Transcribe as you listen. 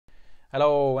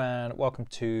Hello and welcome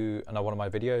to another one of my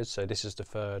videos. So this is the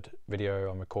third video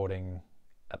I'm recording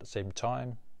at the same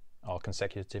time or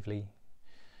consecutively.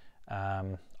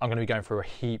 I'm going to be going through a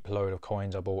heap load of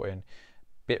coins I bought in,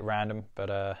 bit random, but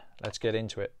let's get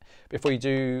into it. Before you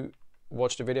do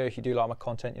watch the video, if you do like my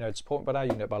content, to support me by that,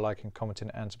 you can do it by liking,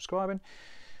 commenting and subscribing.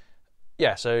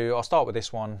 Yeah, so I'll start with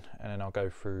this one and then I'll go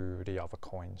through the other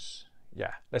coins.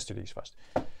 Yeah, let's do these first.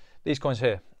 These coins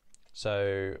here.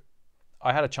 So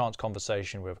I had a chance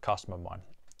conversation with a customer of mine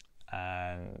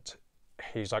and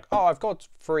he's like, oh, I've got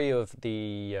 3 of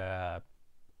the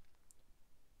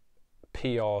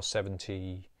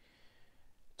PR70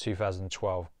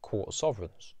 2012 quarter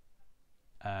sovereigns.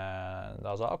 And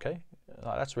I was like, okay,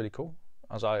 that's really cool.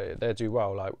 I was like, they do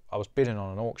well. Like, I was bidding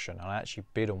on an auction and I actually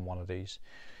bid on one of these.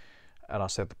 And I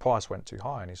said the price went too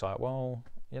high. And he's like, well,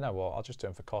 you know what, I'll just do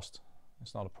them for cost.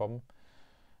 It's not a problem.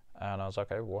 And I was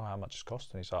like, okay, well, how much does it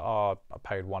cost? And he's like, oh, I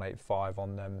paid 185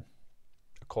 on them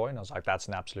a coin. I was like, that's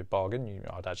an absolute bargain.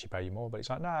 I'd actually pay you more. But he's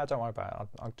like, nah, don't worry about it.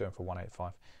 I'll do it for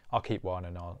 185. I'll keep one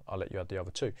and I'll let you have the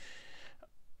other 2. And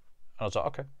I was like,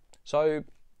 okay. So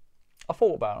I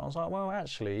thought about it. I was like, well,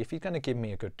 actually, if he's going to give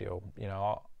me a good deal,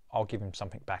 I'll give him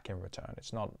something back in return.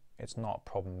 It's not a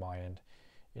problem on my end.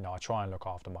 I try and look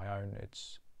after my own.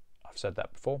 I've said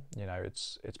that before.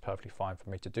 It's perfectly fine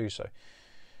for me to do so.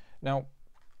 Now,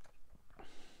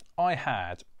 I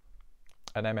had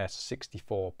an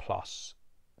MS64 plus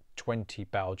 20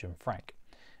 Belgian franc,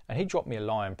 and he dropped me a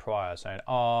line prior saying,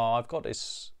 "Oh, I've got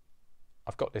this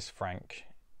franc."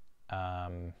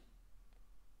 No,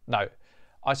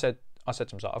 I said to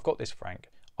him, I've got this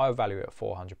franc. I value it at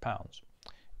 £400.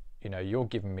 You're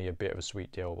giving me a bit of a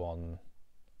sweet deal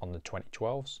on the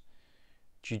 2012s.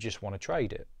 Do you just want to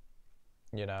trade it?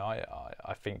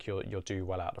 I think you'll do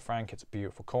well out of the franc. It's a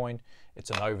beautiful coin. It's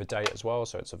an overdate as well,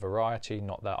 so it's a variety.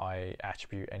 Not that I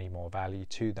attribute any more value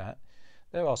to that.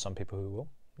 There are some people who will.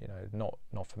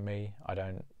 Not for me. I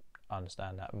don't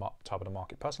understand that type of the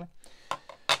market personally.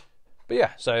 But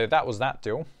yeah, so that was that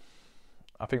deal.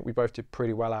 I think we both did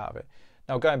pretty well out of it.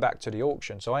 Now going back to the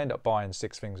auction, so I ended up buying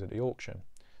 6 things at the auction.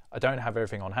 I don't have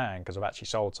everything on hand because I've actually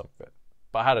sold some of it.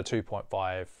 But I had a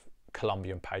 2.5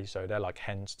 Colombian peso. They're like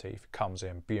hen's teeth. Comes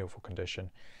in beautiful condition.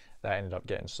 That ended up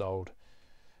getting sold.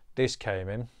 This came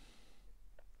in.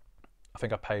 I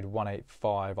think I paid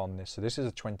 185 on this. So this is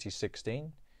a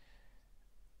 2016.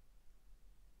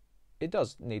 It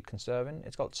does need conserving.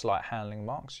 It's got slight handling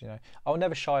marks. I'll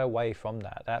never shy away from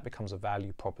that. That becomes a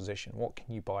value proposition. What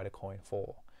can you buy the coin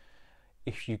for?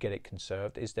 If you get it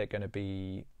conserved, is there going to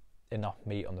be enough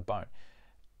meat on the bone?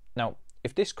 Now,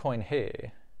 if this coin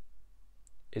here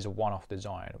is a one-off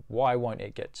design, why won't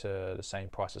it get to the same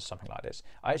price as something like this?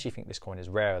 I actually think this coin is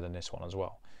rarer than this one as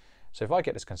well. So if I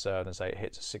get this conserved and say it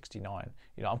hits a 69,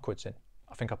 I'm quitting.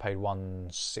 I think I paid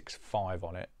 165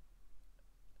 on it.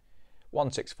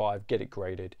 165, get it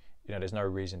graded. There's no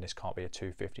reason this can't be a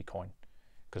 250 coin,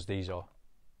 because these are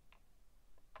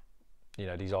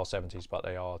 70s, but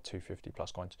they are 250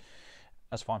 plus coins.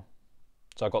 That's fine.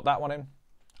 So I got that one in.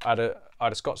 I had a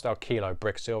Scottsdale Kilo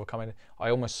brick silver come in.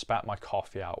 I almost spat my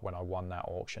coffee out when I won that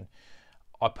auction.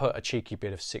 I put a cheeky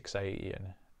bid of 680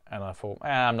 in, and I thought,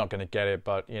 I'm not going to get it,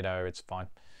 but it's fine.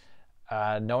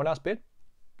 No one else bid.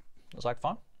 I was like,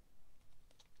 fine.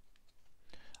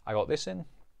 I got this in.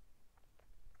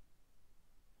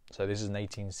 So this is an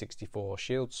 1864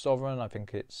 Shield Sovereign. I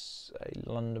think it's a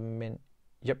London Mint.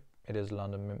 Yep, it is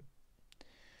London Mint.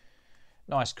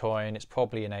 Nice coin. It's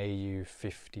probably an AU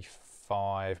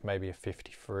 55, maybe a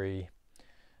 53.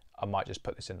 I might just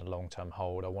put this in the long-term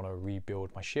hold. I want to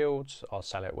rebuild my shields. I'll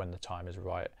sell it when the time is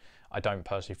right. I don't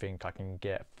personally think I can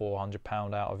get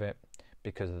 £400 out of it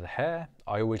because of the hair.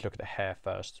 I always look at the hair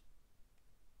first,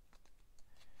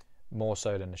 more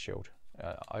so than the shield.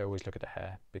 I always look at the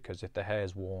hair, because if the hair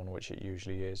is worn, which it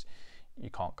usually is, you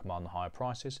can't command the higher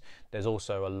prices. There's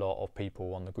also a lot of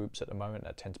people on the groups at the moment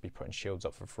that tend to be putting shields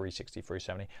up for 360,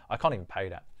 370. I can't even pay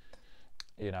that.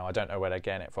 I don't know where they're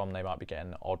getting it from. They might be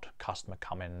getting an odd customer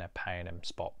come in and they're paying them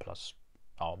spot plus,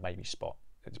 or maybe spot.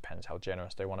 It depends how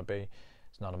generous they want to be.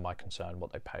 It's none of my concern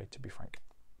what they pay, to be frank.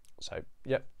 So,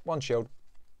 yep, 1 shield.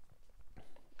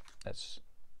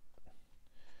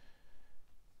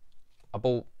 I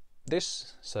bought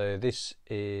this. So this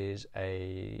is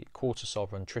a quarter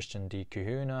sovereign Tristan de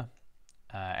Cunha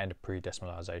and a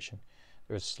pre-decimalisation.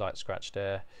 There is a slight scratch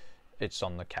there. It's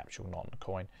on the capsule, not on the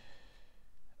coin.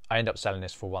 I end up selling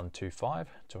this for 125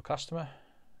 to a customer.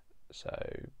 So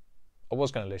I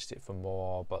was going to list it for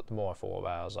more, but the more I thought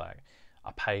about it, I was like,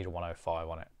 I paid 105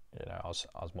 on it. I was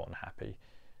more than happy.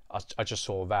 I just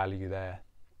saw value there,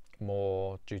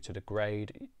 more due to the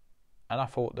grade. and I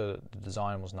thought the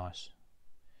design was nice.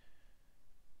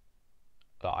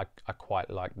 I quite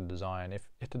like the design.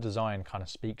 If the design kind of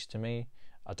speaks to me,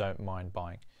 I don't mind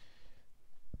buying.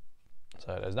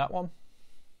 So there's that one.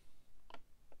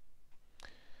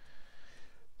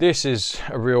 This is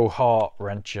a real heart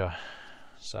wrencher.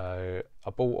 So I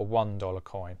bought a $1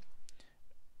 coin.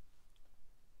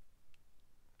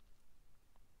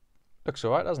 Looks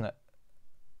alright, doesn't it?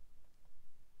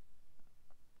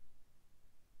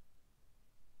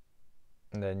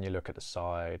 And then you look at the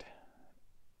side.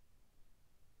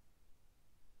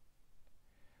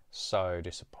 So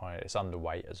disappointed. It's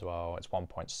underweight as well. It's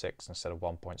 1.6 instead of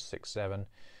 1.67.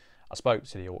 I spoke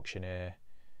to the auctioneer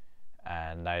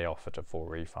and they offered a full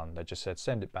refund. They just said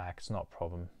send it back, it's not a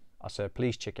problem. I said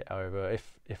please check it over.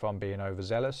 If I'm being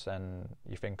overzealous and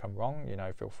you think I'm wrong, you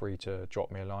know, feel free to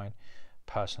drop me a line.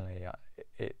 Personally,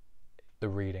 the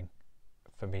reading,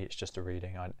 for me it's just a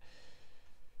reading.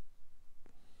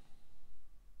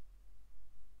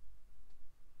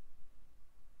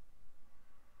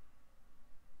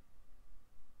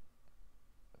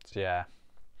 Yeah,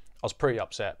 I was pretty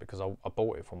upset because I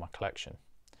bought it for my collection.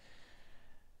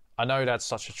 I know that's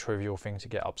such a trivial thing to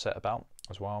get upset about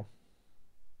as well,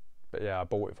 but yeah, I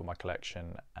bought it for my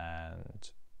collection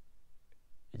and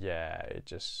yeah, it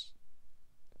just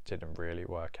didn't really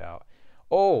work out.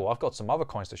 Oh, I've got some other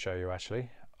coins to show you actually.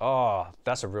 Oh,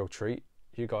 that's a real treat.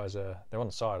 You guys they're on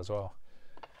the side as well.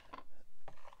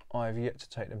 I've yet to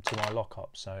take them to my lockup,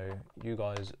 so you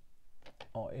guys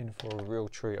are in for a real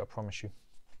treat, I promise you.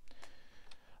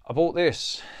 I bought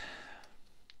this.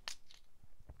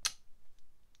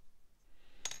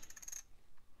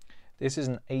 This is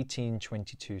an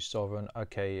 1822 sovereign.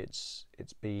 Okay, it's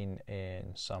been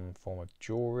in some form of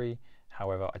jewelry.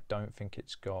 However, I don't think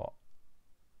it's got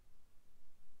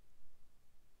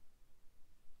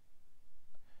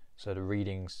so the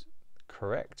reading's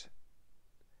correct.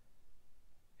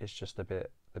 It's just a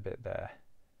bit there.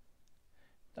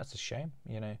 That's a shame,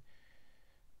 you know.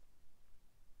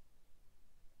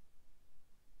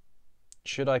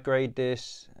 Should I grade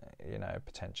this? You know,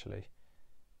 potentially.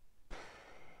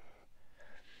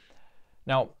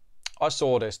 Now, I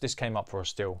saw this. This came up for a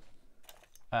steal.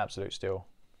 Absolute steal.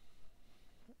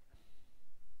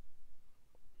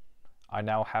 I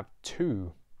now have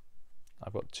two.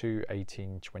 I've got two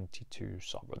 1822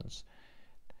 sovereigns.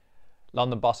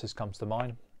 London buses comes to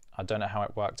mind. I don't know how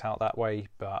it worked out that way,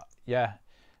 but yeah.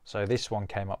 So this one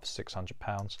came up for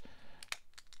 £600.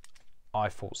 I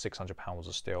thought £600 was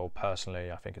a steal.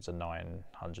 Personally, I think it's a £900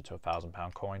 to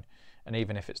 £1,000 coin. And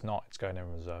even if it's not, it's going in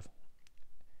reserve.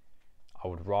 I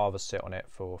would rather sit on it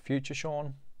for future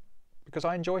Sean because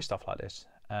I enjoy stuff like this.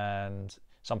 And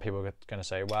some people are going to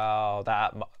say, well,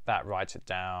 that writes it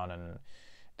down and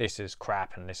this is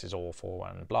crap and this is awful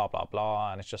and blah, blah,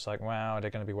 blah. And it's just like, wow,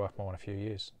 they're going to be worth more in a few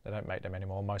years. They don't make them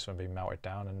anymore. Most of them have been melted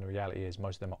down. And the reality is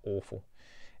most of them are awful.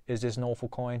 Is this an awful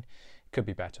coin? It could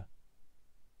be better.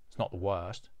 It's not the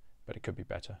worst, but it could be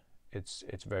better. It's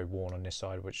very worn on this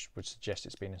side, which would suggest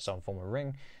it's been in some form of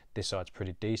ring. This side's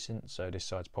pretty decent, so this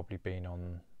side's probably been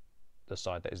on the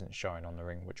side that isn't showing on the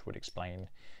ring, which would explain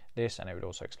this, and it would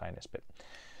also explain this bit.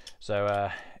 So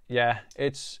yeah,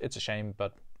 it's a shame,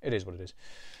 but it is what it is.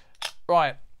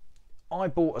 Right, I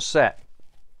bought a set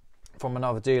from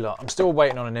another dealer. I'm still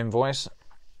waiting on an invoice.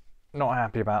 Not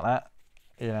happy about that.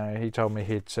 You know, he told me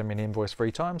he'd send me an invoice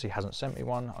 3 times. He hasn't sent me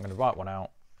one. I'm going to write one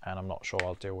out, and I'm not sure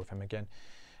I'll deal with him again.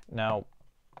 Now,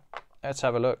 let's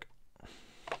have a look.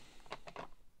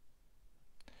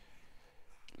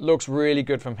 Looks really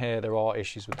good from here. There are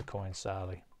issues with the coin,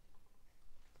 sadly.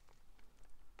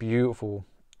 Beautiful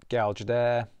gouge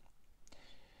there.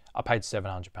 I paid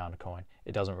 £700 a coin.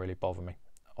 It doesn't really bother me,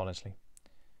 honestly.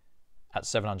 At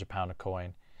 £700 a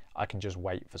coin, I can just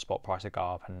wait for spot price to go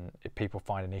up, and if people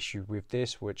find an issue with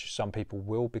this, which some people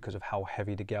will because of how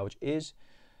heavy the gouge is,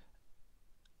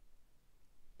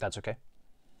 that's okay.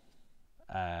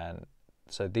 And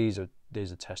so these are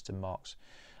tested marks.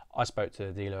 I spoke to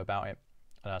the dealer about it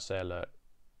and I said, look,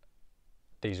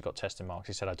 these have got tested marks.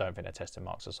 He said, I don't think they're tested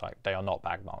marks. I was like, they are not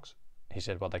bag marks. He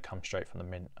said, well, they come straight from the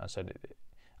mint. I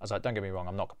was like, don't get me wrong,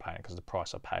 I'm not complaining because the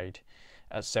price I paid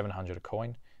at $700 a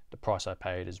coin, the price I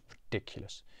paid is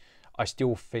ridiculous. I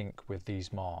still think with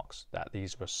these marks that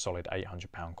these were a solid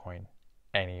 £800 coin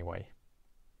anyway.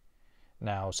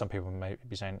 Now, some people may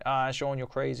be saying, Sean, you're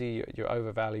crazy, you're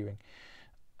overvaluing.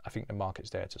 I think the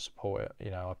market's there to support it. You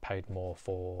know, I paid more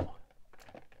for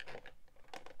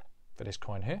this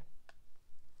coin here.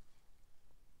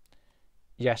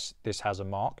 Yes, this has a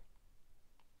mark.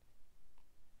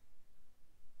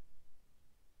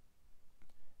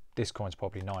 This coin's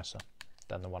probably nicer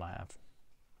than the one I have.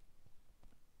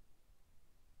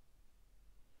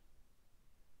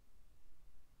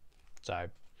 So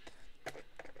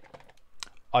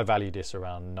I value this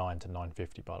around 9 to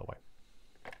 950, by the way.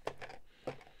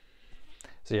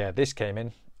 So yeah, this came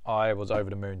in. I was over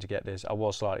the moon to get this. I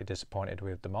was slightly disappointed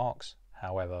with the marks.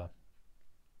 However,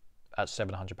 at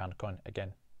 £700 a coin,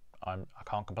 again, I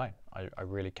can't complain. I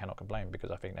really cannot complain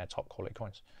because I think they're top quality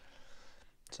coins.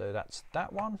 So that's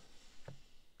that one.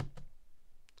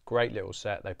 Great little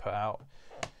set they put out.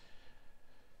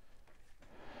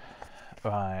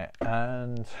 Right,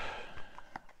 and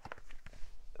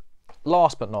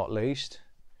last but not least,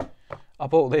 I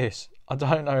bought this. I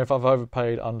don't know if I've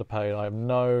overpaid, underpaid. I have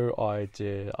no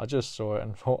idea. I just saw it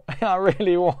and thought, I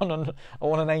really want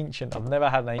an ancient. I've never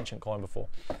had an ancient coin before.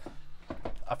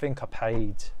 I think it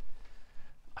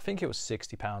was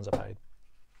 £60 I paid.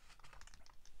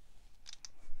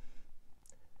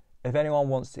 If anyone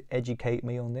wants to educate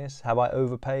me on this, have I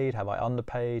overpaid? Have I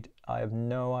underpaid? I have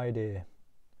no idea.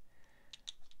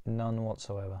 None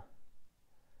whatsoever.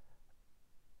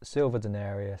 Silver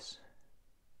denarius.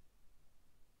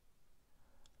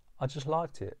 I just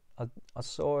liked it. I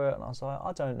saw it and I was like,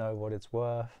 I don't know what it's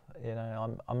worth. You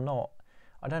know, I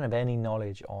don't have any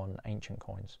knowledge on ancient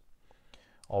coins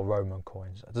or Roman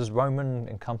coins. Does Roman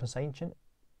encompass ancient?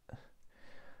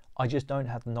 I just don't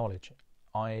have the knowledge.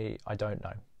 I don't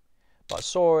know. But I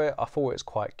saw it, I thought it was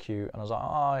quite cute, and I was like,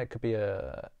 oh, it could be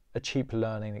a cheap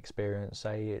learning experience.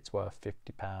 Say it's worth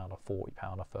 £50 or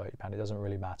 £40 or £30. It doesn't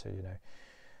really matter, you know,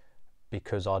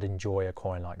 because I'd enjoy a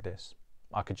coin like this.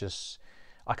 I can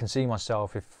see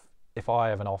myself, if I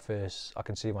have an office, I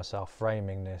can see myself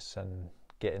framing this and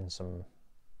getting some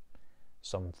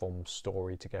form of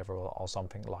story together or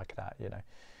something like that, you know.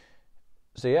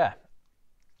 So yeah,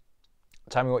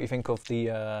 tell me what you think of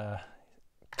the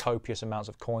copious amounts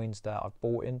of coins that I've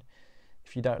bought in.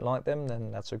 If you don't like them,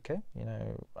 then that's okay. You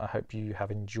know, I hope you have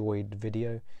enjoyed the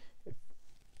video.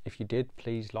 If you did,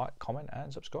 please like, comment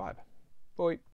and subscribe. Bye.